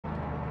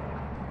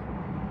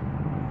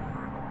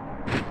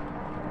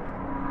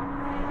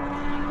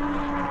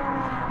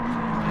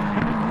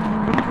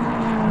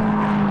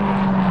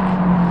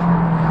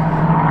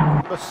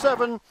number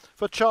 7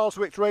 for Charles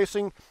Wickes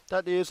Racing.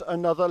 That is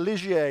another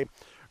Ligier.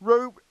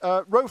 Row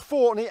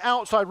 4 on the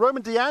outside,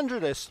 Roman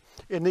DeAngelis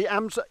in the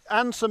IMSA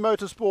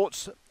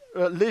Motorsports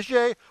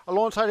Ligier.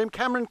 Alongside him,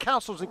 Cameron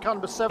Castles in car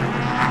number 7.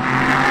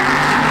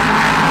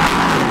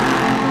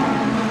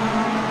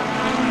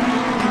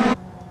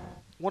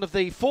 One of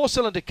the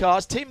 4-cylinder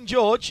cars, Tim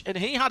George, and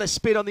he had a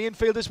spin on the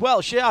infield as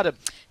well. Adam.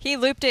 He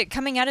looped it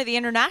coming out of the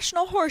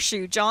International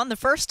Horseshoe, John. The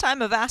first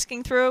time of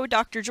asking through,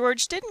 Dr.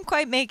 George didn't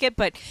quite make it,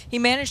 but he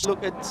managed to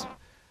look at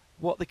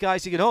what the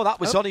guys thinking. Oh, that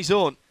was on his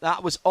own.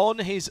 That was on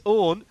his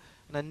own.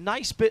 And a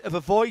nice bit of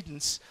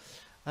avoidance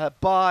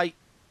by...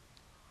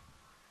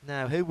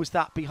 Now, who was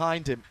that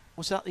behind him?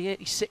 Was that the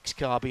 86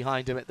 car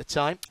behind him at the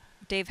time?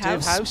 Dave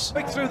House.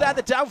 Big through there,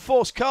 the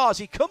downforce cars.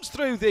 He comes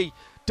through the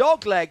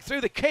dog leg,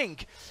 through the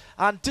kink.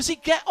 And does he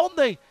get on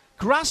the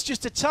grass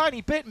just a tiny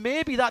bit?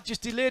 Maybe that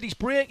just delayed his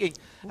braking.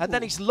 Ooh. And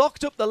then he's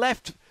locked up the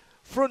left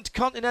front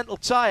Continental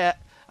tyre.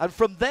 And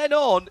from then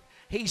on,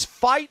 he's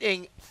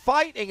fighting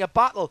a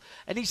battle.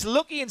 And he's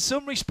lucky in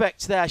some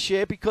respects there,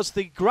 Shea, because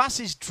the grass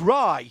is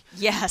dry.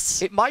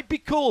 Yes. It might be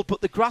cold,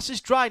 but the grass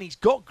is dry and he's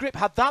got grip.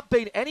 Had that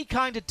been any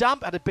kind of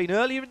damp, had it been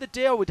earlier in the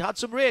day or we'd had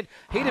some rain,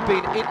 he'd have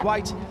been in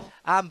white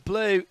and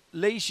blue.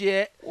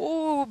 Ligier.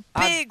 Ooh,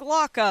 big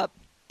lockup.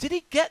 Did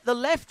he get the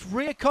left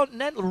rear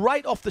Continental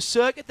right off the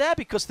circuit there?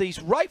 Because the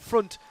right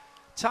front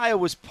tyre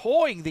was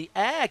pouring the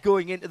air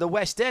going into the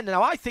west end.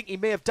 Now, I think he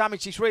may have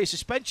damaged his rear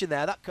suspension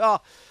there. That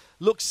car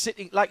looks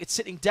like it's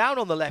sitting down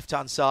on the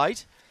left-hand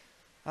side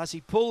as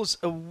he pulls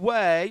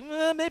away.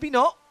 Maybe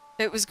not.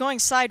 It was going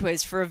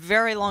sideways for a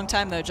very long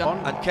time, though,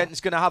 John. And Kenton's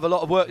going to have a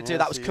lot of work to do.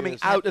 That was coming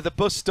out of the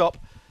bus stop.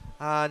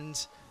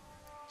 And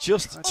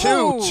just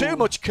too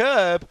much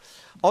curb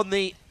on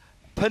the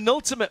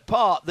penultimate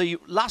part, the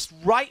last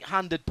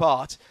right-handed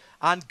part,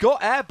 and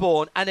got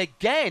airborne, and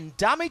again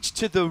damage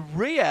to the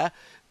rear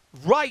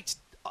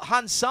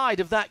right-hand side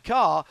of that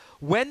car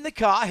when the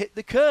car hit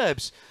the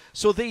curbs.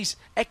 So these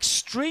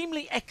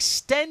extremely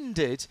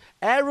extended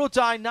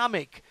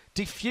aerodynamic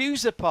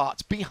diffuser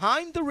parts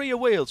behind the rear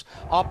wheels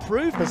are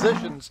proved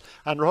positions.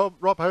 And Rob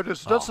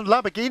Hoder's done some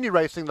Lamborghini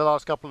racing the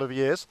last couple of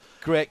years.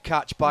 Great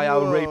catch by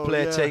our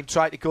replay team,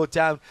 trying to go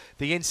down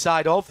the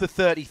inside of the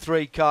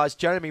 33 cars.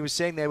 Jeremy was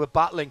saying they were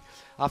battling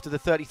after the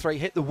 33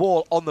 hit the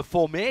wall on the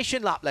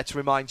formation lap, let's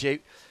remind you,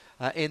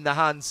 in the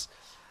hands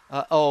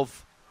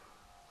of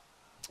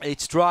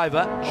its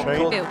driver.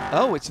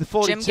 It's the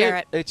 42. Jim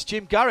Garrett. It's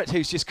Jim Garrett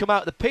who's just come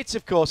out of the pits,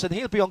 of course, and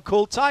he'll be on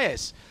cold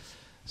tyres.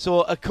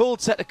 So a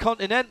cold set of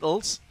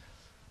Continentals,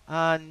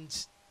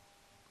 and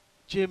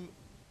Jim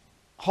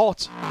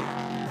hot.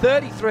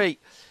 33,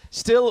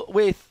 still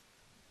with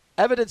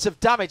evidence of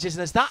damage,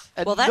 isn't it?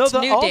 Well, that's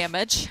new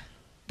damage.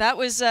 That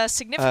was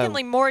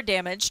significantly more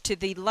damage to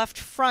the left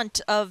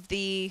front of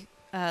the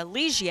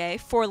Ligier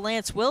for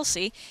Lance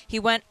Wilsey. He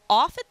went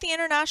off at the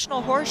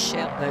International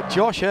Horseshoe.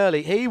 Josh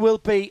Hurley, he will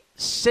be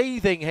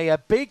seething here.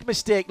 Big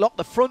mistake, locked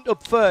the front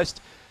up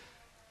first.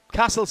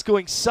 Castle's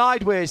going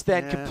sideways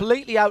then,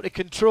 completely out of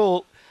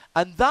control,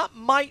 and that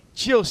might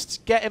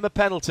just get him a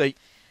penalty.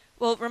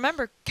 Well,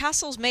 remember,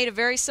 Castle's made a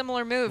very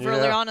similar move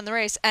earlier on in the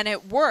race, and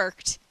it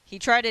worked. He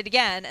tried it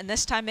again, and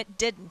this time it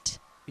didn't.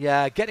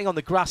 Yeah, getting on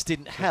the grass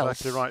didn't help.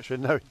 Exactly right,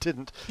 Shane. No, it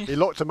didn't. He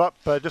locked him up,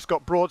 just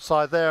got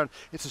broadside there, and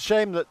it's a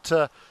shame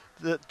that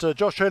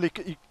Josh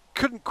Hurley...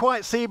 couldn't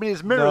quite see him in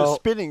his mirrors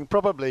spinning,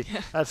 probably.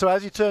 And so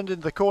as he turned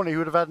into the corner, he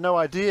would have had no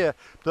idea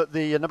that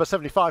the number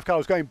 75 car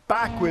was going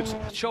backwards.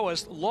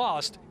 Choas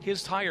lost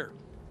his tire.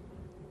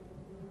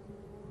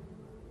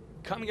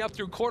 Coming up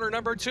through corner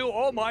number 2,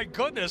 oh my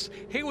goodness,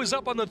 he was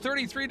up on the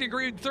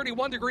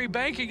 31 degree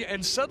banking,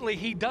 and suddenly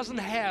he doesn't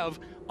have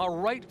a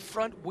right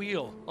front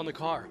wheel on the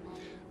car.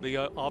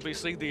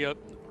 Obviously the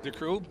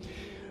crew,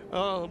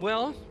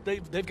 well,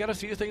 they've got a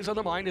few things on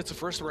the mind. It's the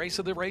first race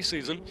of the race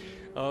season.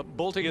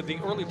 Bolting at the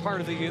early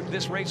part of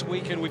this race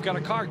weekend, we've got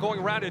a car going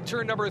around in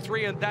turn number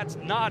 3, and that's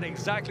not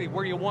exactly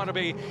where you want to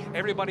be.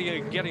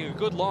 Everybody getting a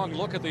good long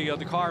look at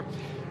the car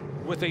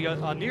with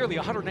a nearly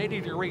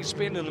 180-degree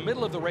spin in the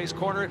middle of the race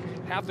corner.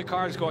 Half the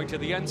cars going to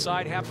the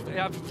inside, half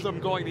of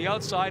them going the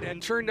outside,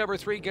 and turn number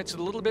 3 gets a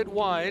little bit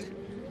wide.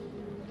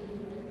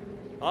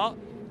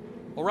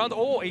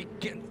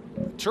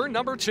 Turn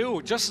number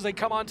 2, just as they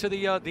come onto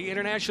the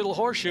International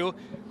Horseshoe,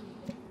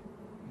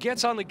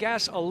 gets on the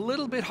gas a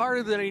little bit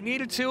harder than he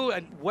needed to,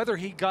 and whether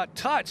he got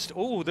touched.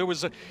 Oh,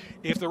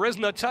 if there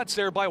isn't a touch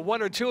there by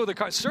 1 or 2 of the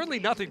cars, certainly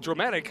nothing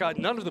dramatic.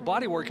 None of the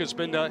bodywork has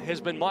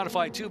been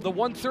modified to the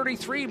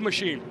 133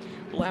 machine.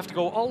 We'll have to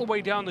go all the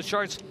way down the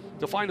charts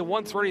to find the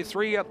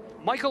 133.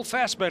 Michael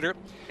Fassbender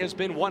has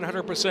been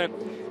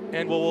 100%,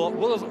 and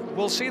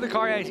we'll see the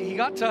car. He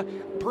got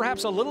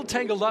perhaps a little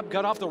tangled up,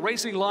 got off the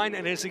racing line,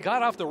 and as he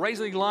got off the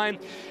racing line,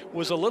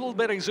 was a little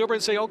bit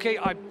exuberant, say, okay,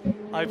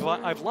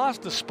 I've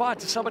lost the spot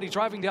to somebody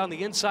driving down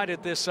the inside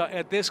at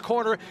this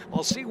corner.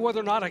 I'll see whether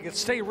or not I can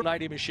stay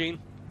 90 machine.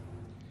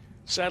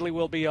 Sadly,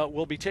 we'll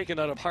be taken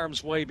out of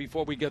harm's way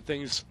before we get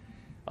things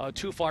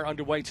too far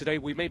underway today.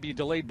 We may be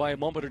delayed by a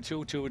moment or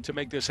two to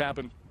make this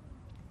happen.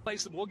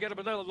 We'll get him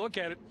another look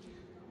at it.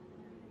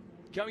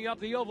 Coming up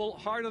the oval,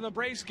 hard on the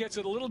brakes, gets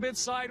it a little bit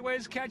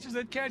sideways, catches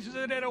it,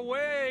 and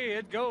away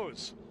it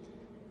goes.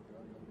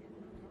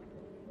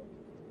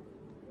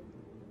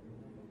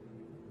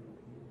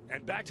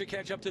 And back to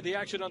catch up to the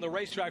action on the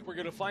racetrack. We're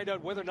going to find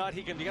out whether or not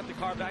he can get the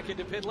car back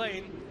into pit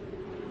lane.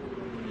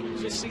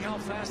 Just see how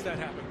fast that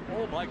happened.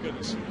 Oh my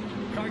goodness.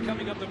 Car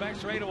coming up the back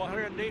straight at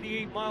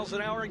 188 miles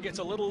an hour and gets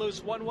a little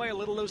loose one way, a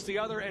little loose the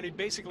other, and he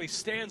basically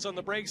stands on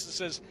the brakes and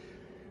says,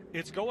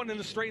 it's going in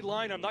a straight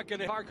line. I'm not going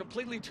to. Car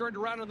completely turned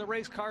around on the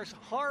race cars,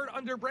 hard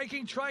under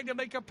braking, trying to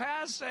make a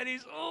pass, and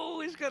he's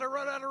going to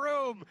run out of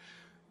room.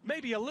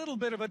 Maybe a little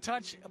bit of a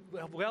touch.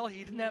 Well,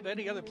 he didn't have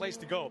any other place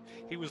to go.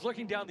 He was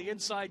looking down the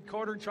inside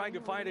corner, trying to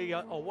find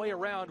a way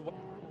around.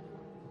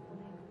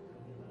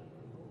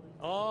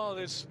 Oh,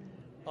 there's,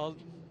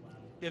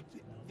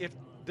 if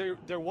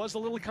there was a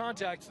little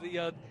contact,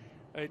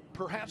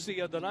 perhaps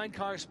the 9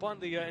 car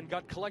spun and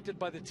got collected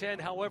by the 10.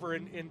 However,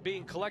 in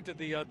being collected,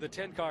 the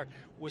 10 car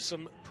was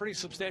some pretty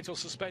substantial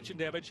suspension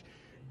damage.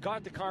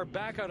 Got the car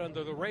back out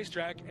onto the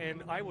racetrack,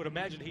 and I would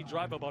imagine he'd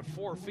drive about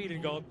 4 feet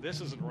and go,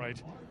 this isn't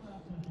right.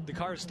 The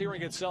car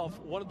steering itself,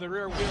 one of the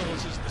rear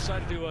wheels has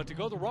decided to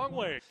go the wrong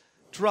way.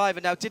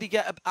 Driver now, did he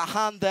get a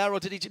hand there, or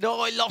did he?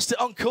 No, he lost it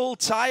on cool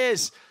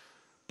tyres.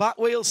 Back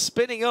wheel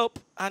spinning up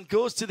and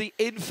goes to the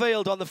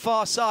infield on the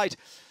far side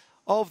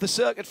of the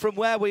circuit from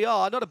where we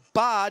are. Not a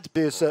bad...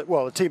 Is,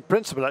 well, the team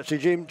principal, actually,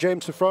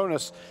 James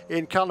Safronis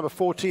in car number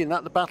 14.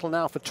 That the battle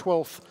now for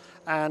 12th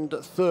and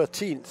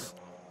 13th.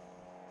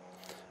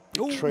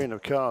 Big train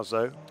of cars,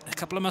 though. A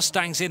couple of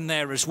Mustangs in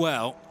there as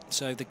well.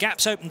 So the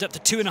gap's opened up to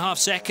 2.5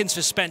 seconds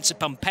for Spencer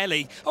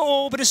Pumpelly.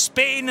 Oh, but a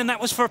spin, and that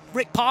was for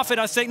Rick Parfitt,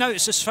 I think. No,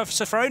 it's just for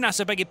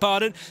Safronas, I beg your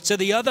pardon. So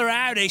the other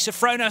Audi,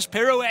 Safronas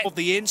pirouette of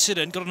the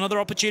incident, got another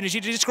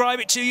opportunity to describe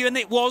it to you, and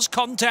it was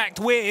contact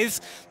with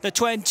the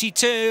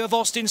 22 of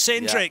Austin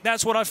Cindric. Yeah.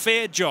 That's what I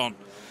feared, John.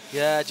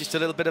 Yeah, just a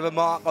little bit of a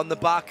mark on the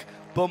back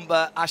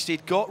bumper. Actually,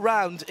 it got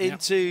round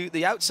into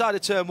the outside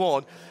of turn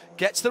 1,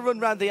 gets the run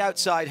round the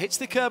outside, hits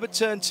the curb at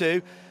turn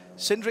 2.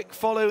 Cindric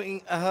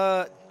following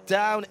her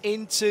down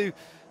into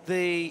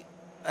the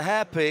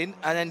hairpin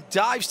and then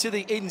dives to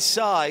the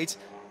inside,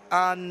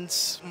 and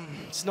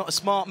it's not a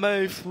smart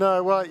move.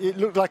 No, well, it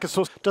looked like a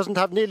source. Doesn't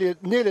have nearly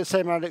the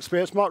same amount of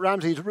experience. Mark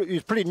Ramsey,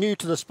 he's pretty new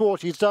to the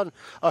sport. He's done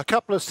a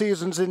couple of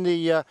seasons in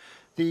the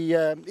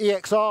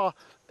EXR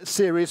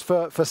series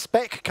for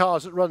spec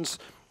cars that runs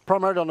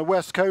primarily on the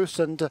West Coast,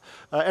 and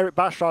Eric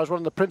Bashar is one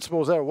of the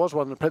principals there, was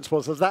one of the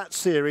principals of that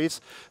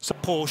series. So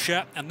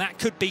Porsche, and that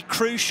could be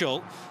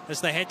crucial as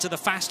they head to the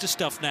faster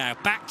stuff now.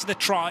 Back to the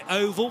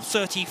tri-oval,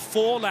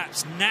 34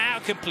 laps now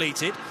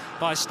completed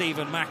by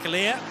Stephen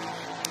McAleer.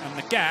 And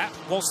the gap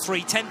was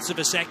 0.3 of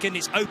a second.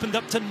 It's opened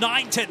up to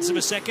 0.9 of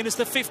a second as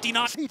the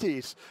 59.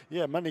 Mercedes,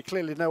 yeah, money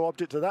clearly no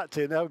object to that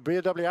team. They have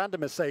BMW and a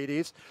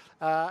Mercedes,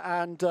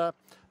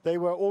 they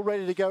were all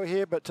ready to go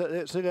here, but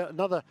it's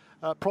another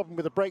problem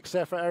with the brakes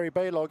there for Ari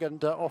Balog,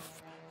 and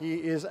off he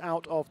is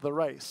out of the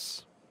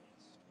race.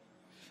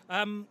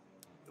 I'm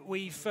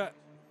going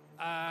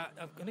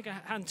to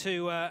hand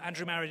to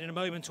Andrew Marriott in a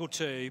moment or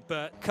two,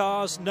 but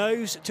cars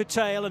nose to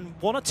tail, and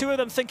one or two of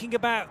them thinking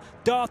about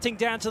darting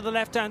down to the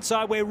left-hand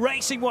side. We're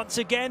racing once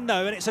again,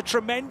 though, and it's a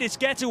tremendous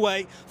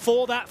getaway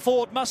for that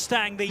Ford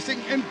Mustang.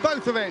 In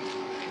both events.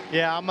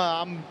 Yeah, I'm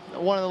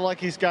one of the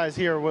luckiest guys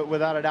here,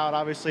 without a doubt,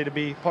 obviously, to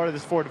be part of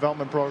this Ford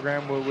development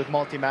program with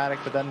Multimatic.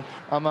 But then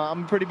I'm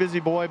a pretty busy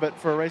boy, but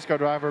for a race car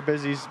driver,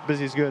 busy's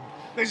good.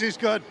 Busy's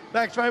good.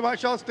 Thanks very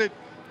much, Austin.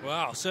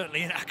 Wow,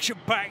 certainly an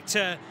action-packed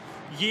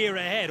year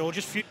ahead, or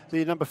just few.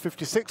 The number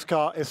 56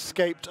 car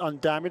escaped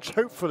undamaged.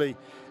 Hopefully,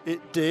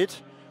 it did.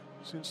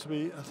 Seems to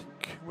be, I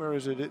think, where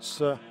is it?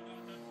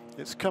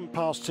 It's come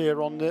past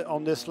here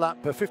on this lap.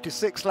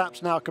 56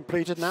 laps now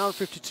completed. Now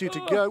 52 to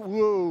go.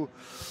 Whoa!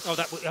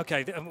 Oh,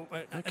 okay.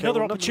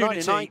 Another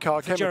opportunity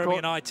car for Jeremy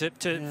and I to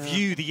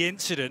view the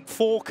incident.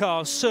 4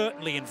 cars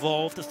certainly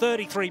involved. The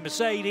 33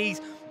 Mercedes,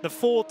 the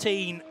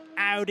 14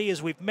 Audi,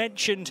 as we've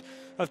mentioned,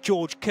 of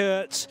George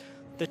Kurtz,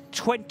 the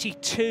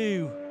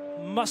 22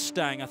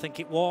 Mustang, I think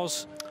it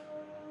was.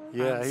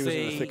 Yeah, he was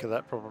in the thick of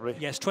that, probably.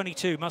 Yes,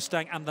 22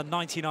 Mustang and the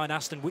 99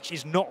 Aston, which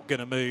is not going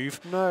to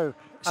move. No,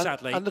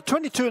 sadly. And the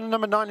 22 and the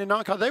number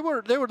 99 car, they were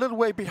a little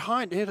way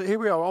behind. Here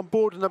we are on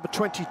board the number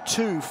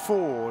 22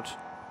 Ford.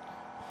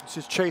 This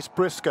is Chase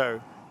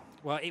Briscoe.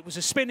 Well, it was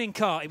a spinning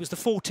car. It was the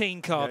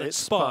 14 car that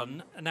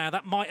spun. Now,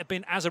 that might have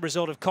been as a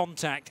result of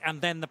contact. And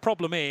then the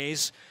problem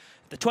is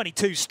the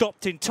 22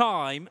 stopped in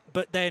time,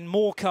 but then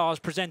more cars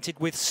presented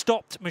with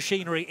stopped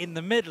machinery in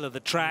the middle of the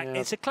track. Yeah.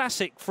 It's a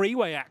classic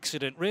freeway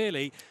accident,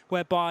 really,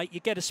 whereby you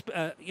get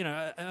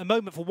a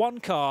moment for one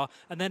car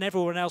and then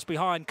everyone else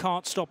behind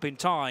can't stop in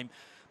time.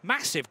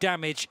 Massive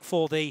damage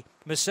for the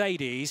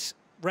Mercedes.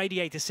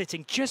 Radiator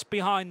sitting just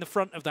behind the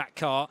front of that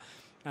car.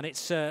 And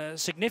it's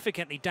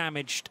significantly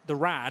damaged the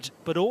rad,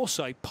 but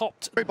also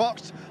popped.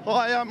 Boxed.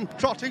 I am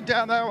trotting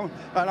down there, and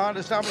I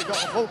understand we've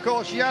got a full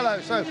course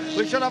yellow, so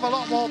we should have a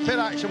lot more pit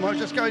action. We're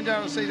just going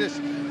down to see this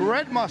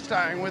red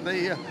Mustang with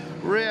the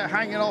rear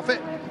hanging off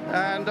it.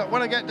 And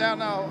when I get down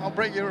now, I'll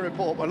bring you a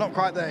report, but not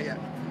quite there yet.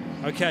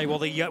 Okay, well,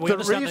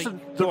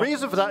 the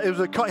reason for that is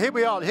here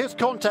we are. Here's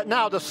contact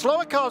now. The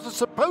slower cars are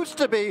supposed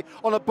to be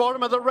on the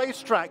bottom of the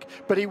racetrack,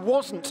 but he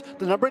wasn't.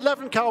 The number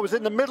 11 car was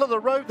in the middle of the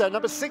road there.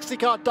 Number 60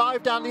 car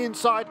dived down the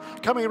inside,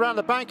 coming around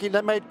the banking.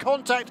 That made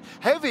contact,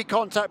 heavy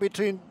contact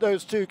between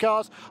those two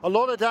cars. A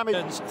lot of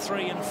damage.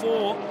 3 and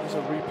 4. There's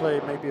a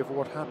replay maybe of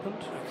what happened.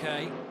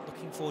 Okay.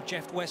 For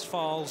Jeff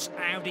Westphal's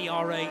Audi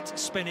R8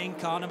 spinning,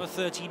 car number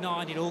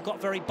 39. It all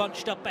got very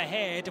bunched up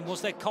ahead, and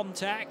was there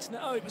contact?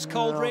 No, it was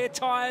cold rear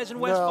tyres and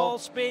Westphal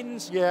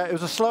spins. Yeah, it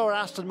was a slower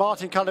Aston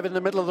Martin kind of in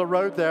the middle of the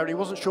road there, and he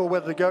wasn't sure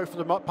whether to go for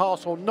the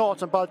pass or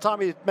not, and by the time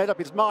he made up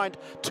his mind,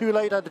 too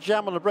late, had to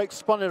jam on the brakes,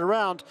 spun it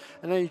around,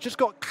 and then he just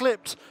got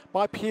clipped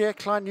by Pierre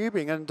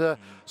Klein-Nubing, and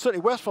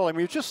certainly Westphal, I mean,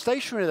 he was just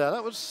stationary there.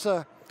 That was...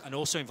 and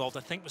also involved,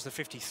 I think, was the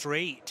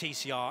 53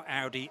 TCR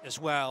Audi as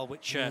well,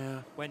 which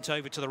went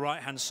over to the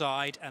right-hand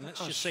side. And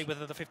let's just see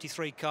whether the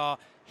 53 car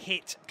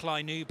hit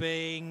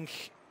Klein-Nubing.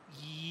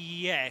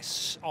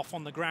 Yes, off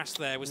on the grass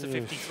there was the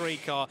 53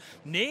 car.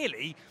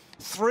 Nearly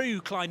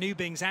threw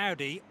Klein-Nubing's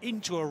Audi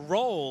into a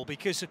roll,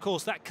 because, of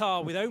course, that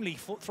car with only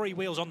 3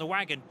 wheels on the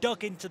wagon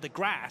dug into the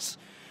grass,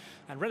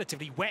 and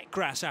relatively wet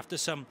grass after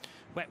some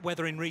wet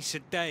weather in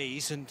recent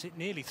days, and it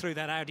nearly threw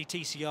that Audi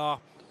TCR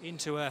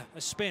into a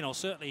spin, or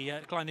certainly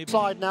Klein-Nubing.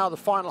 Slide now, the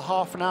final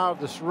half an hour of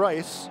this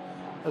race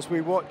as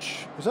we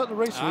watch. Was that the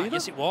race leader?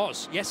 Yes, it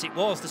was. Yes, it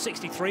was. The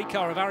 63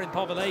 car of Aaron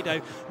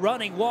Povaledo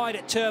running wide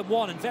at turn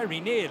 1 and very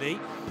nearly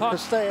to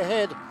stay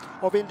ahead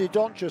of Indy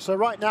Dontje. So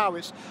right now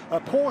it's a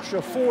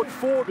Porsche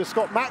Ford with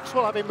Scott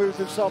Maxwell having moved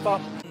himself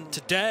up.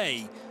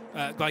 Today,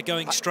 by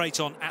going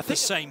straight on at the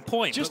same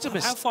point. Just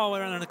how far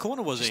around in the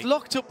corner was he? Just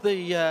locked up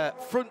the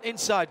front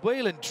inside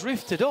wheel and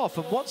drifted off.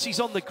 And once he's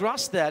on the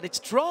grass there, and it's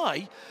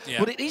dry,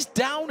 but it is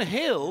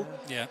downhill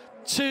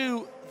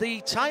to the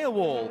tyre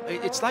wall.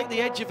 It's like the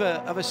edge of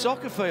a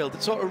soccer field.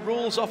 It sort of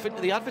rolls off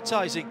into the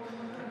advertising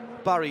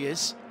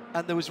barriers,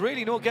 and there was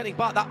really no getting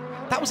back.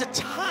 That was a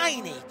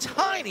tiny,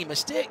 tiny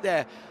mistake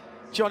there,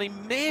 Johnny.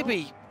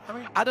 Maybe,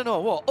 I don't know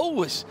what. Oh,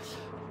 was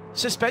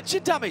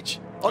suspension damage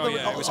on the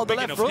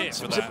left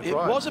front. It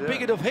was a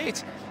big enough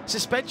hit.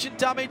 Suspension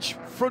damage,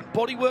 front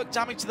bodywork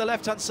damage to the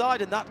left-hand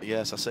side, and that.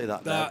 Yes, I say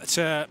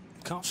that.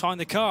 Can't find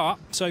the car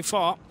so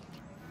far.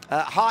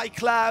 High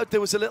cloud.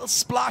 There was a little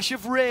splash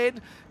of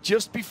rain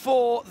just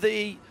before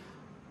the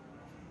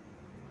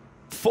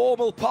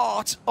formal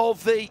part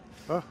of the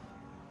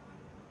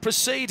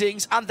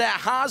proceedings, and there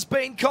has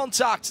been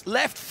contact.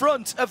 Left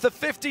front of the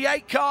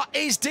 58 car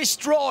is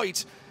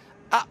destroyed.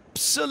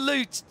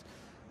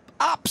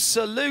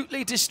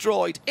 Absolutely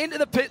destroyed. Into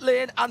the pit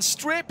lane and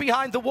straight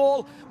behind the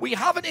wall. We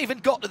haven't even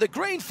got to the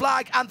green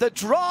flag, and the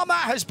drama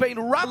has been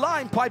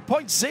line by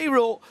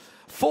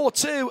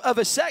 0.042 of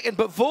a second,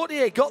 but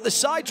Vautier got the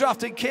side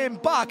draft and came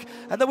back,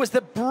 and there was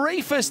the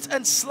briefest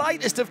and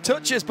slightest of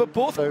touches, but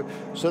both.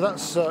 So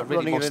that's I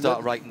really must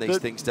start writing these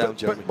things down,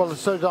 Jeremy. Well,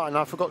 so did I, and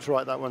I forgot to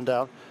write that one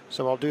down,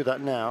 so I'll do that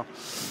now.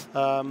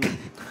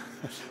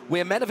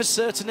 We're men of a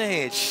certain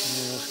age.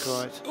 Yes,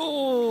 quite.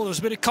 Oh, there's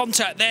a bit of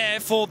contact there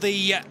for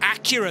the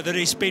Acura that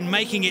has been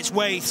making its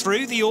way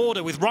through the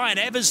order, with Ryan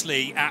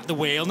Eversley at the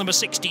wheel, number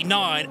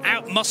 69,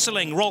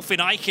 out-muscling Rolfin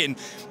Eichen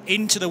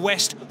into the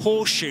West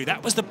Horseshoe.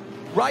 That was the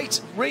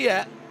right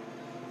rear.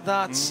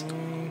 That's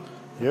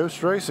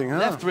Yost Racing, huh?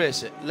 Left rear. I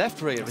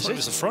thought it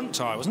was the front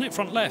tyre, wasn't it?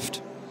 Front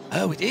left.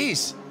 Oh, it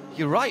is.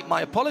 You're right.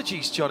 My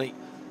apologies, Johnny.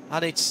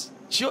 And it's...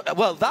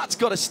 well, that's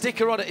got a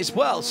sticker on it as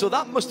well, so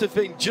that must have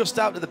been just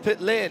out of the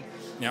pit lane.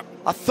 Yep.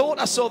 I thought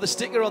I saw the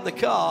sticker on the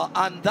car,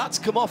 and that's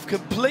come off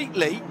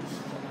completely.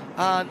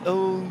 And,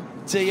 oh,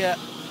 dear,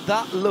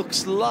 that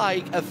looks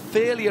like a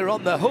failure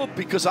on the hub,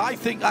 because I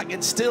think I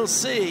can still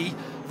see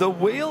the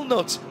wheel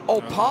nut,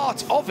 or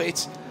part of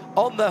it,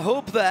 on the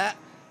hub there.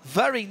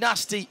 Very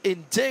nasty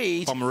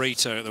indeed.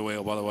 Pomerito at the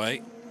wheel, by the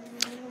way.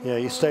 Yeah,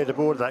 he stayed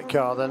aboard that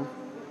car then.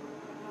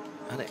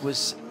 And it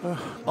was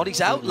on his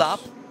outlap.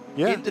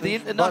 Into the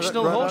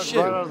International Horseshoe.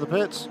 Right out of the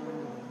pits.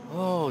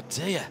 Oh,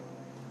 dear.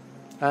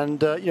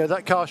 And, you know,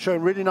 that car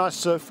showing really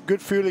nice,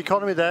 good fuel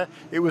economy there.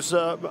 It was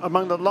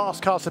among the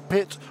last cars to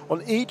pit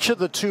on each of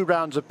the 2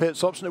 rounds of pit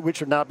stops, which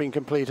have now been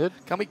completed.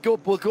 Can we go?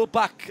 We'll go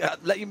back,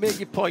 let you make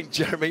your point,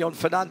 Jeremy, on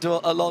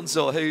Fernando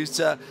Alonso,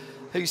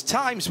 whose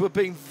times were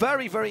being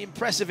very, very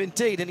impressive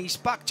indeed, and he's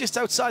back just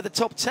outside the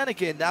top 10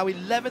 again now,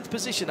 11th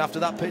position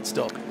after that pit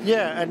stop.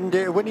 Yeah, and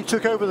when he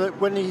took over,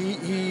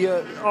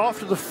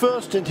 after the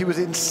first stint, he was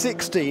in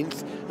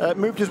 16th,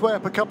 moved his way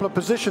up a couple of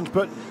positions,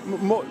 but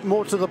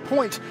more to the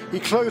point, he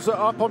closed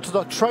up onto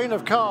the train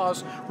of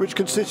cars, which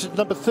consisted of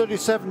number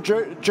 37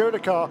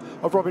 Joda car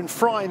of Robin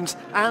Freins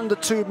and the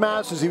 2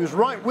 Mazdas. He was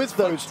right with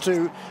those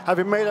 2,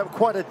 having made up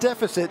quite a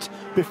deficit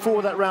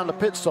before that round of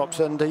pit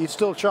stops, and he's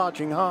still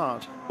charging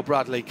hard.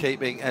 Bradley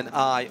keeping an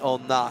eye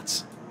on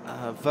that.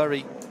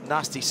 Very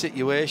nasty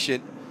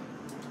situation.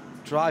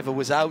 Driver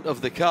was out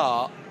of the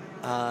car,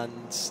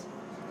 and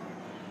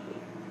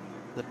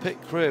the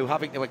pit crew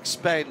having to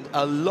expend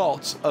a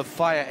lot of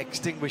fire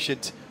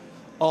extinguishant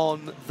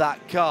on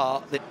that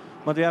car.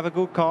 But we have a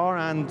good car,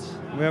 and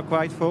we are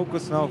quite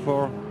focused now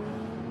for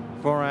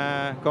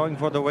for going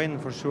for the win,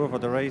 for sure, for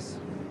the race.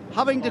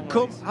 Having to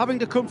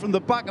come from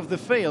the back of the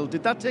field,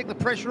 did that take the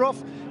pressure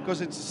off?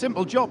 Because it's a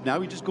simple job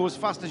now. You just go as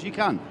fast as you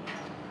can.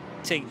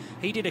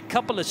 He did a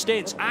couple of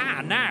stints.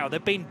 Now there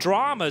have been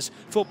dramas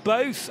for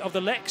both of the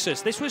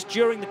Lexus. This was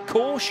during the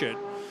caution,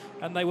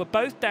 and they were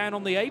both down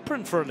on the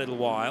apron for a little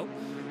while.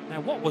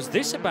 Now, what was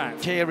this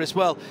about? Here as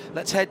well.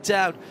 Let's head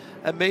down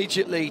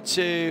immediately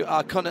to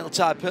our Continental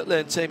Tire pit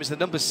lane team as the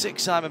number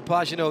 6 Simon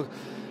Pagenaud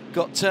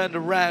got turned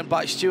around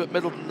by Stuart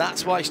Middleton.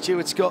 That's why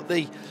Stuart's got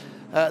the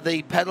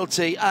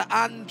penalty.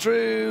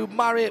 Andrew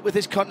Marriott with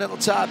his Continental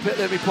Tire pit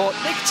lane report.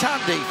 Nick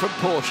Tandy from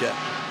Porsche.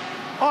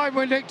 I'm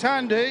with Nick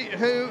Tandy,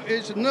 who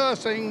is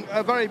nursing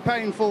a very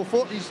painful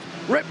foot. He's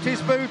ripped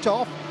his boot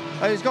off.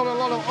 He's got a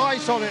lot of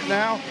ice on it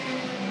now.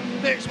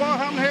 Nick, what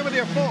happened here with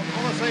your foot?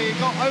 Obviously, it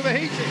got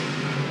overheated.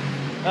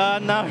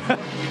 No.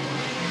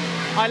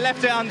 I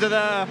left it under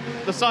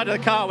the side of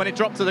the car when it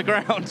dropped to the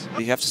ground.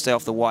 You have to stay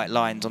off the white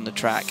lines on the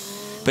track.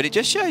 But it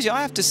just shows you,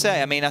 I have to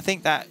say, I mean, I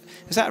think that,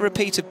 is that a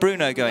repeat of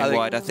Bruno going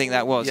wide? I think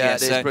that was, yeah.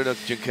 It is Bruno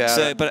Junqueira.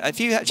 So, but if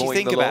you actually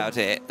think about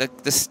it,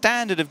 the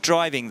standard of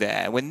driving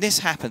there, when this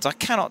happens, I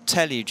cannot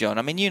tell you, John,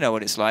 I mean, you know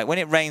what it's like. When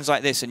it rains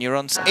like this and you're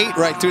on... 8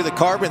 right through the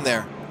carbon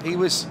there. He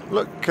was...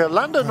 Look,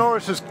 Lando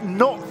Norris has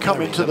not come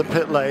into the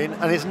pit lane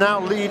and is now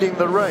leading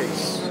the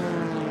race.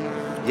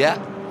 Yeah.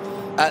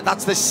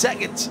 That's the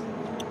second.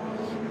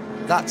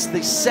 That's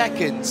the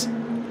second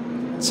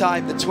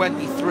time the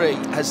 23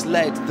 has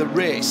led the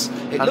race.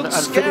 It looks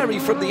scary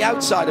from the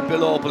outside of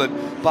Bill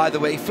Auberlen, by the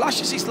way. He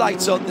flashes his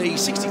lights on the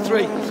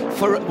 63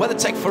 for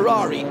WeatherTech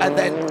Ferrari, and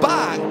then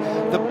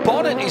bang, the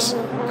bonnet is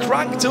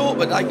cranked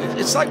open.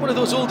 It's like one of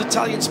those old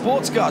Italian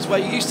sports cars where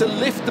you used to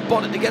lift the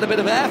bonnet to get a bit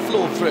of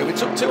airflow through. It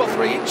took 2 or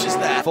 3 inches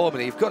there.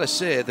 Formally, you've got to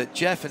say that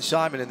Jeff and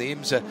Simon in the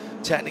IMSA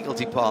technical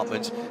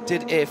department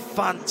did a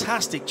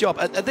fantastic job.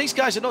 And these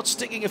guys are not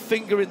sticking a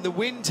finger in the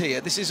wind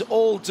here. This is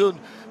all done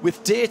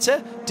with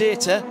data.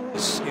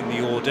 In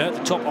the order,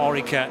 the top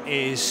Orica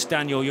is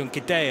Daniel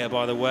Junqueira,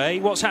 by the way.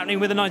 What's happening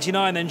with the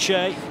 99 then,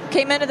 Shay?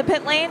 Came into the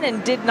pit lane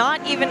and did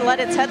not even let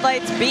its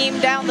headlights beam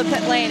down the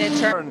pit lane.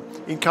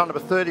 In car number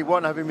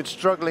 31, having been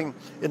struggling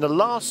in the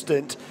last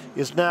stint,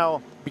 is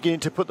now beginning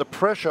to put the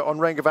pressure on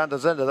Renger van der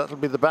Zende. That'll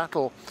be the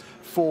battle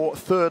for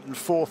 3rd and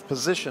 4th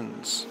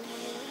positions.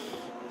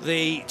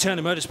 The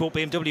Turner Motorsport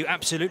BMW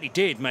absolutely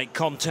did make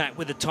contact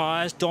with the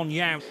tyres. Don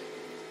Yao.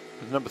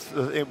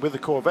 With the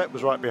Corvette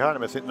was right behind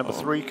him, I think, number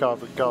 3 car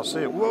for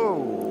Garcia. Whoa!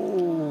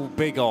 Ooh,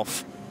 big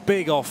off.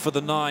 Big off for the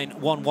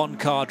 911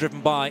 car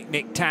driven by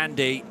Nick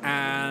Tandy,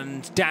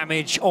 and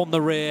damage on the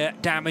rear,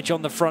 damage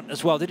on the front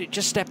as well. Did it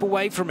just step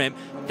away from him?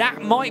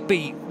 That might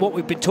be what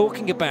we've been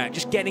talking about,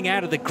 just getting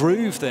out of the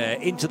groove there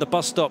into the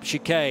bus stop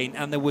chicane,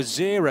 and there was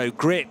zero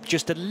grip,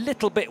 just a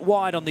little bit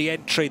wide on the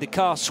entry. The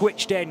car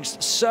switched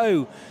ends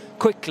so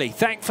quickly.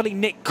 Thankfully,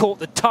 Nick caught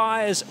the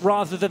tyres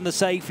rather than the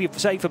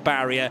safer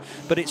barrier,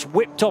 but it's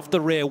whipped off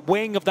the rear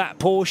wing of that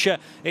Porsche.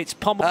 It's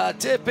pummeled.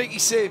 Dear Biggie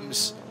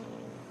Sims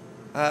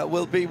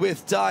will be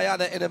with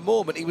Diana in a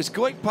moment. He was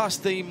going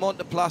past the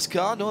Monteplas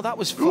car. No, that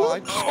was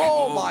fine.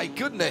 Oh, my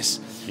goodness.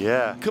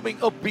 Yeah.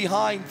 Coming up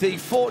behind the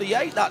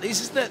 48, that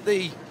is, isn't it?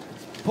 The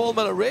Paul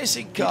Miller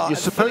Racing car. You're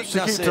supposed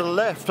to keep to the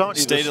left, aren't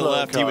you? Stay to the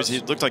left. He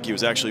looked like he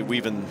was actually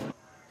weaving.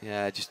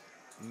 Yeah, just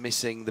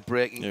missing the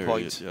braking there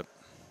point. He is, yep.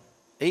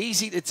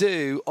 Easy to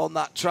do on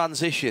that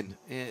transition.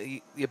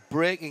 Your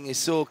braking is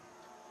so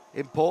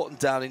important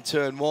down in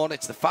turn 1.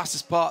 It's the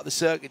fastest part of the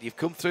circuit. You've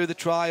come through the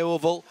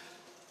tri-oval.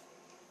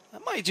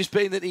 That might have just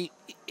been that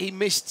he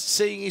missed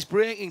seeing his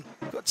braking.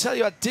 I've got to tell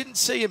you, I didn't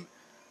see him,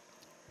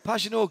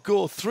 Pagenaud,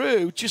 go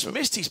through, just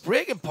missed his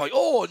braking point.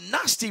 Oh,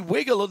 nasty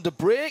wiggle under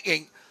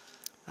braking.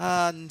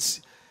 And,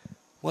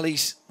 well,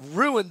 he's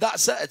ruined that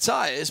set of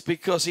tyres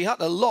because he had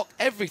to lock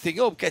everything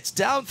up, gets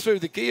down through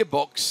the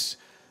gearbox.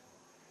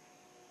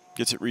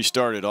 Gets it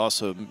restarted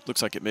also.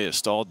 Looks like it may have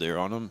stalled there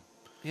on him.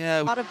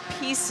 Yeah. A lot of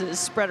pieces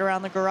spread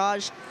around the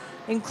garage,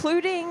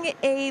 including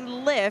a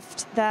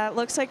lift that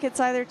looks like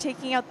it's either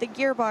taking out the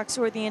gearbox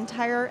or the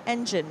entire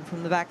engine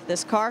from the back of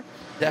this car.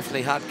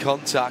 Definitely had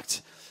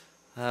contact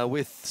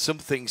with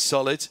something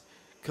solid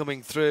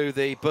coming through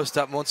the bus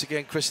stop. Once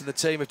again, Chris and the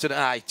team have done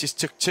it. Just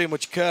took too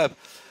much curb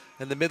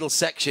in the middle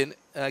section.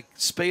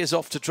 Spears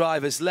off to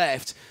driver's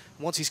left.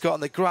 Once he's got on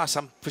the grass,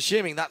 I'm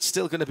presuming that's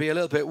still going to be a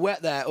little bit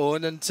wet there,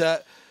 Owen, and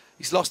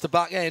he's lost the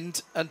back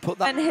end and put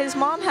that... And his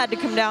mom had to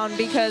come down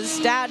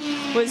because Dad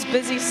was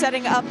busy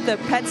setting up the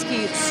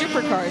Penske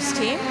Supercars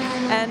team,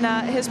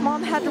 and his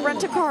mom had to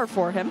rent a car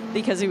for him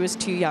because he was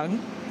too young.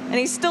 And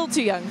he's still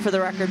too young, for the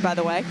record, by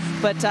the way.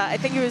 But I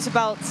think he was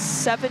about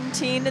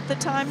 17 at the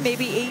time,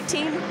 maybe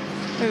 18.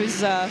 It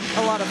was a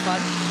lot of fun.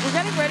 We're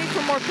getting ready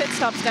for more pit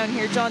stops down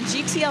here, John.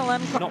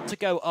 GTLM... Not to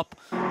go up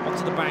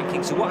onto the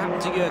banking. So what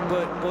happened to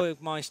Jörg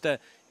Burgmeister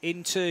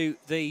into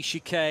the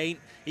chicane?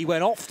 He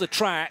went off the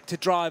track to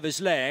driver's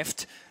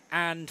left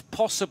and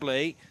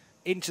possibly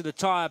into the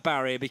tyre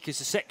barrier because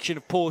a section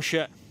of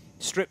Porsche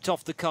stripped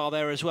off the car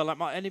there as well. That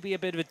might only be a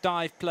bit of a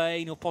dive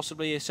plane or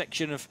possibly a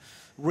section of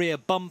rear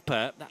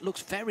bumper. That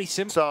looks very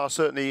simple. Are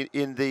certainly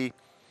in the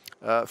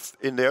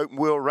in the open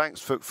wheel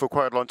ranks for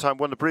quite a long time.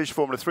 Won the British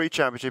Formula 3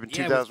 Championship in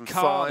 2005. With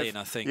Carlin,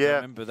 I think. I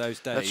remember those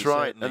days. That's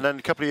right. Certainly. And then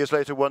a couple of years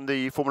later, won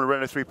the Formula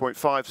Renault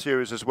 3.5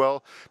 series as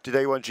well. Did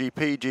A1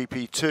 GP,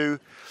 GP2,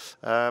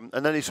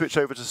 and then he switched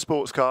over to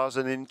sports cars.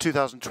 And in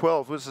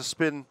 2012 was a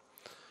spin.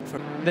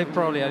 They're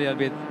probably a little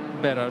bit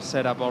better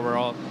setup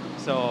overall.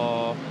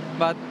 So,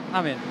 but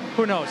I mean,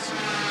 who knows?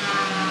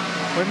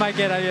 We might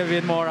get a little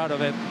bit more out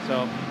of it.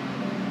 So.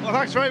 Well,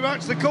 thanks very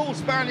much, the cool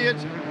Spaniard,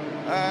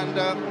 and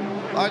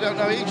I don't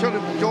know, he should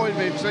have joined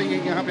me in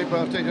singing happy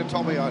birthday to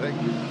Tommy, I think.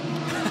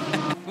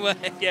 Well,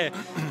 yeah,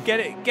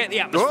 get the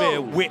atmosphere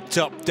whipped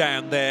up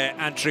down there,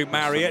 Andrew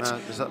Marriott.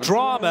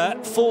 Drama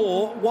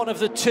for one of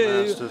the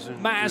two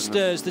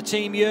Mazdas. The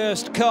Team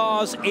Joest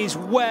cars is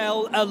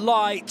well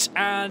alight,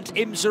 and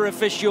IMSA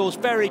officials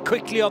very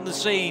quickly on the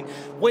scene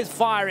with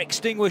fire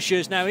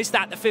extinguishers. Now, is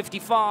that the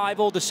 55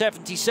 or the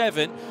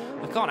 77?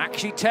 I can't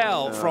actually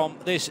tell from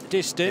this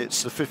distance.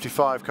 It's the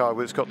 55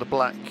 car, it's got the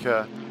black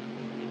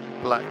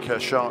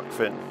shark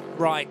fin.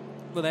 Right.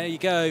 Well, there you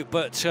go.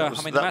 But I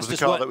mean, that was the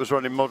car that was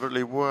running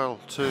moderately well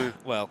too.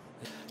 Well,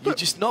 you're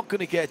just not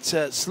going to get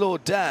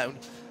slowed down.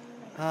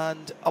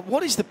 And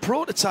what is the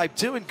prototype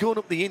doing going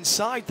up the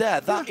inside there?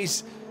 That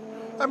is.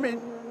 I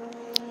mean,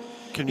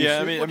 can you?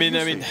 Yeah, see? I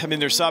mean,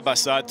 they're side by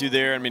side through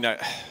there. I mean,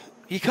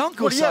 you can't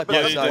go side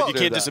by side. You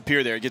can't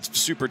disappear there. It gets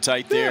super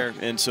tight there,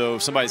 and so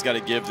somebody's got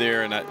to give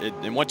there.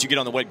 And once you get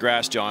on the wet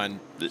grass, John,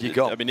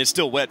 I mean, it's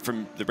still wet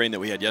from the rain that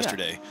we had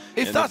yesterday.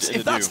 If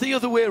that's the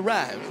other way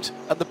around,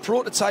 and the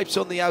prototype's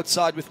on the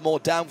outside with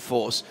more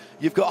downforce,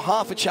 you've got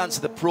half a chance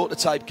of the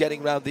prototype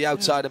getting around the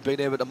outside and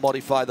being able to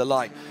modify the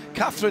line.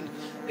 Catherine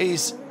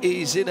is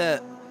in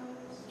a,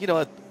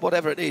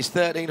 whatever it is,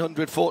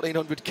 1,300,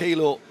 1,400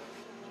 kilo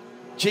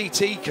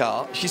GT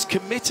car. She's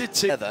committed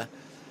to together.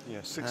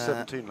 Yeah,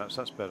 6:17 laps,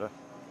 that's better.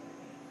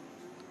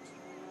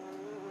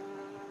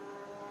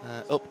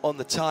 Up on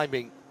the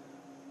timing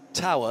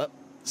tower,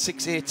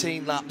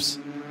 6:18 laps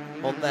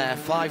on there,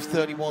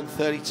 5:31,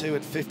 32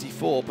 and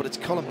 54, but it's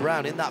Colin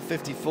Brown in that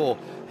 54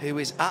 who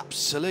is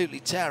absolutely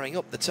tearing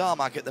up the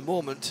tarmac at the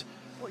moment.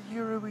 What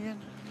year are we in?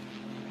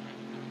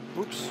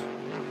 Oops,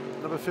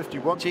 number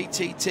 51.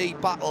 GTT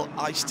battle,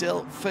 I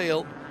still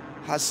feel,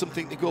 has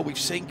something to go. We've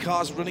seen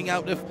cars running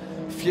out of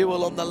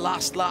fuel on the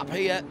last lap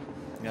here.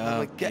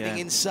 We're getting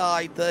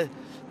inside the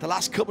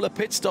last couple of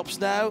pit stops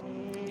now.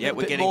 Yeah,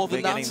 we're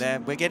getting there.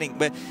 We're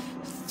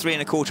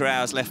 3¼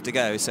 hours left to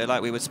go. So,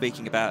 like we were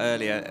speaking about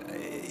earlier,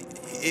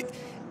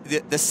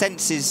 the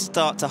senses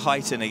start to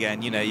heighten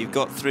again. You've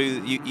got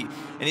through.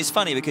 And it's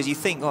funny because you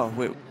think,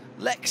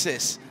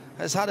 Lexus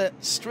has had a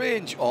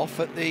strange off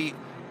at the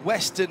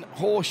Western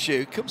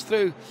Horseshoe, comes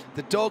through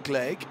the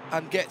dogleg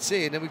and gets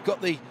in, and we've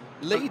got the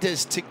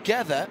leaders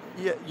together.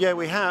 Yeah,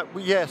 we have.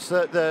 Yes,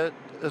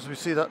 as we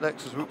see that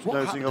Lexus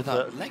nosing off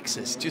that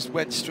Lexus just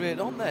went straight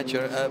on there,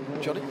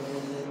 Johnny.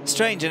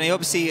 Strange, and he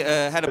obviously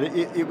had a.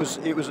 It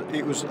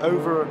was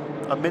over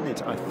a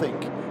minute, I think,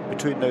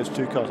 between those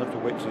two cars. I have to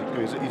wait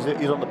till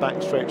he's on the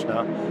back stretch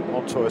now,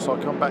 Montoya. So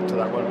I'll come back to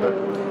that one.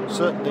 But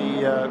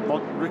certainly,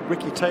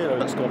 Ricky Taylor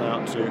has gone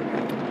out to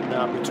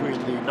now between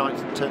the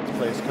 9th and 10th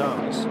place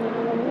cars.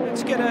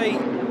 Let's get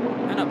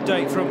an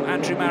update from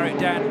Andrew Marriott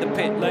down in the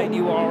pit lane.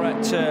 You are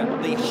at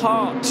the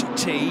Hart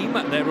team.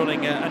 They're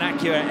running an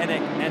Acura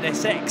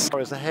NSX.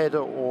 As ahead,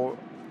 or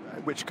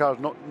which car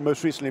has not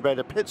most recently made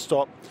a pit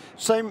stop.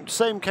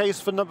 Same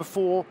case for number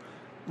 4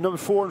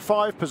 and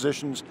 5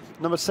 positions.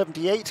 Number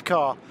 78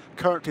 car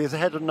currently is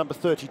ahead of number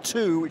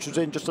 32, which was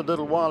in just a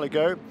little while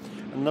ago.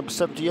 And number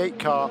 78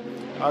 car,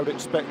 I would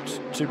expect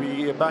to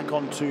be back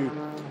onto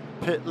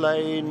pit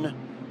lane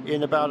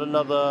in about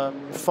another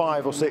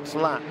 5 or 6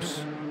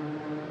 laps.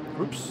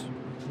 Oops,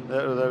 was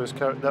that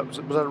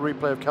a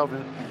replay of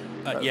Calvin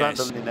yes.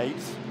 Vandal in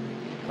 8th,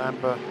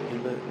 Bamber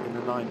in the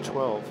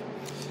 912.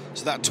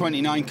 So that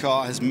 29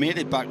 car has made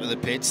it back to the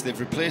pits. They've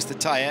replaced the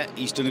tyre.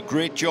 He's done a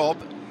great job,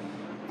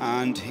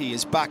 and he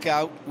is back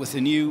out with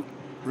a new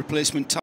replacement tyre.